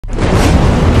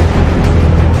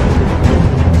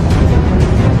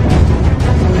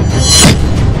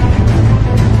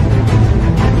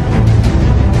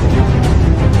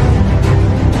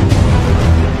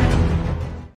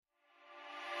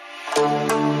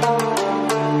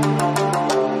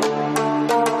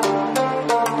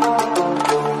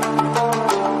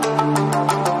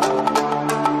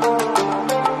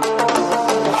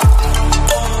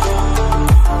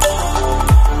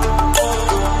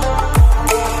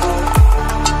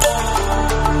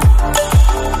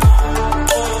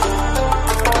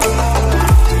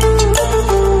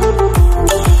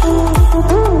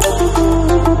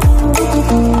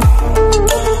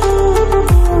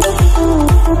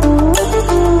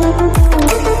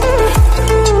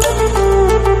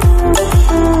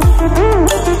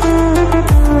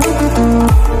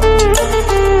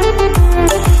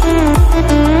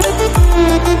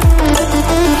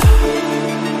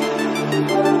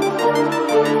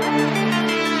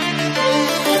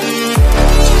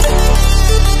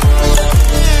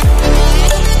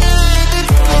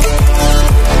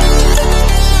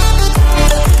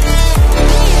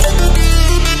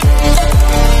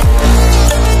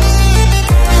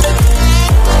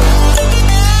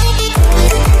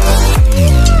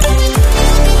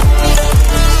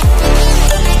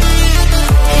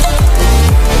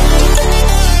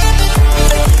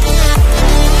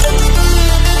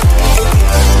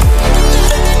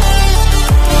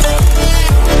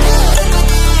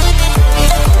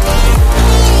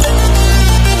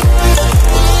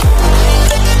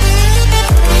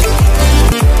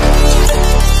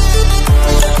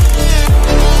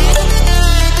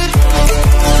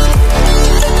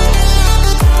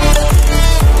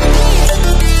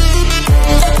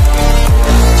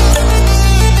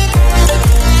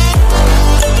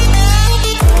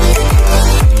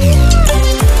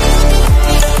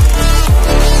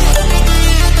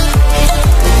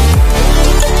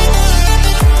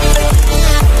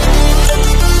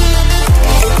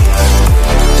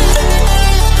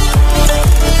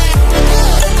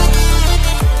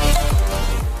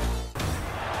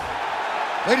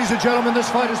and gentlemen, this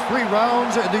fight is 3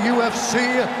 rounds in the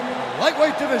UFC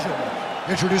lightweight division.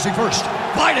 Introducing first,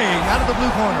 fighting out of the blue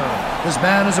corner. This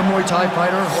man is a Muay Thai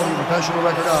fighter holding a professional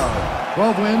record of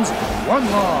 12 wins,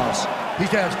 1 loss. He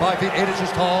stands 5 feet 8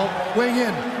 inches tall, weighing in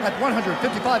at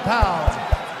 155 pounds.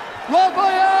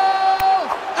 Rafael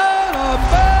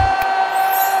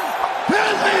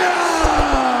Fiziev!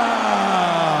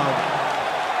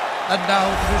 And now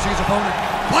introducing his opponent,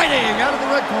 fighting out of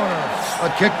the red corner. A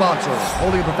kickboxer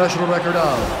holding a professional record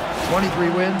of 23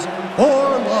 wins, 4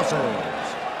 losses.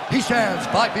 He stands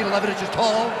 5 feet 11 inches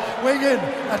tall, weighing in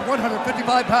at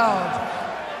 155 pounds.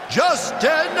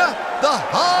 Justin, the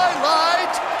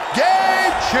Highlight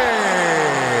Gaethje!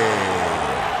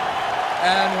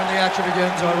 And when the action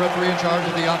begins, our referee in charge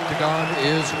of the octagon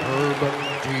is Herb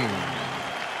Dean.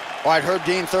 All right, Herb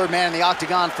Dean, third man in the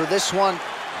octagon for this one.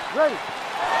 Ready.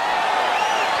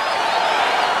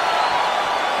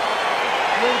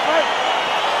 Ready to fight?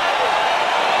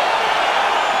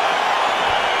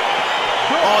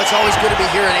 Oh, it's always good to be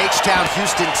here in H-Town,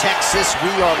 Houston, Texas. We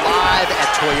are live at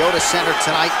Toyota Center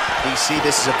tonight. DC,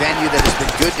 this is a venue that has been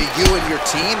good to you and your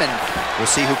team, and we'll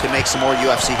see who can make some more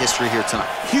UFC history here tonight.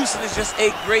 Houston is just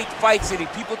a great fight city.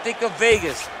 People think of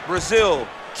Vegas, Brazil,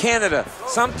 Canada.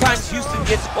 Sometimes Houston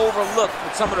gets overlooked,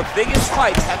 but some of the biggest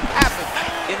fights have happened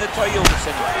in the Toyota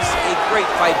Center. This is a great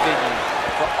fight venue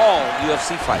for all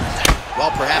UFC fights. Well,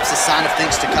 perhaps a sign of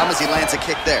things to come as he lands a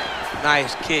kick there.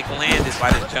 Nice kick landed by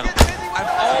this gentleman. I've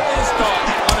always thought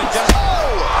on a just...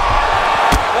 Oh!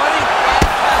 What a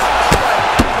fantastic strike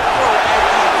to throw at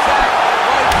the exact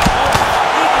right moment.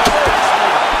 He deserves this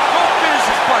moment. Go finish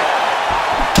this fight.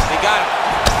 They got him.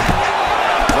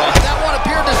 Well, that one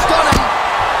appeared to stun him.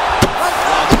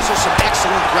 Well, these are some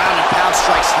excellent ground and pound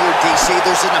strikes here, DC.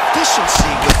 There's an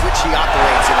efficiency with which he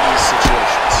operates in these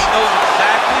situations. He knows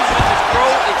exactly when to throw,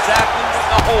 exactly when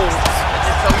to hold, and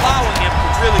it's allowing him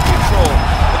to really control.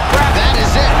 That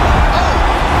is it. Oh,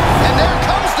 and there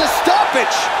comes the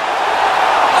stoppage.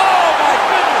 Oh, my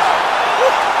goodness.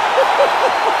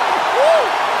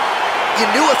 You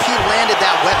knew if he landed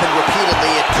that weapon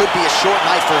repeatedly, it could be a short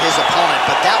night for his opponent,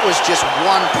 but that was just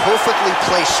one perfectly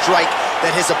placed strike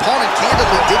that his opponent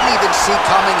candidly didn't even see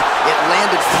coming. It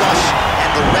landed flush, and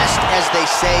the rest, as they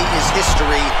say, is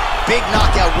history. Big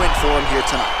knockout win for him here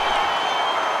tonight.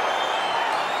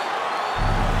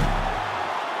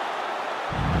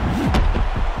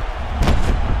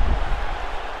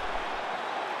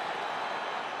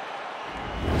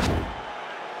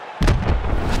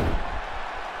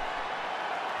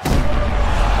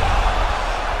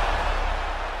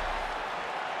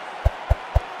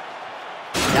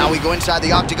 Now we go inside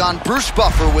the octagon. Bruce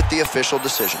Buffer with the official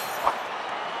decision.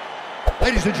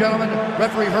 Ladies and gentlemen,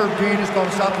 referee Herb Dean is going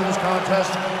to stop for this contest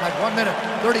at 1 minute,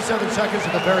 37 seconds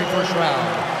of the very first round.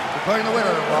 Declaring the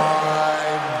winner by...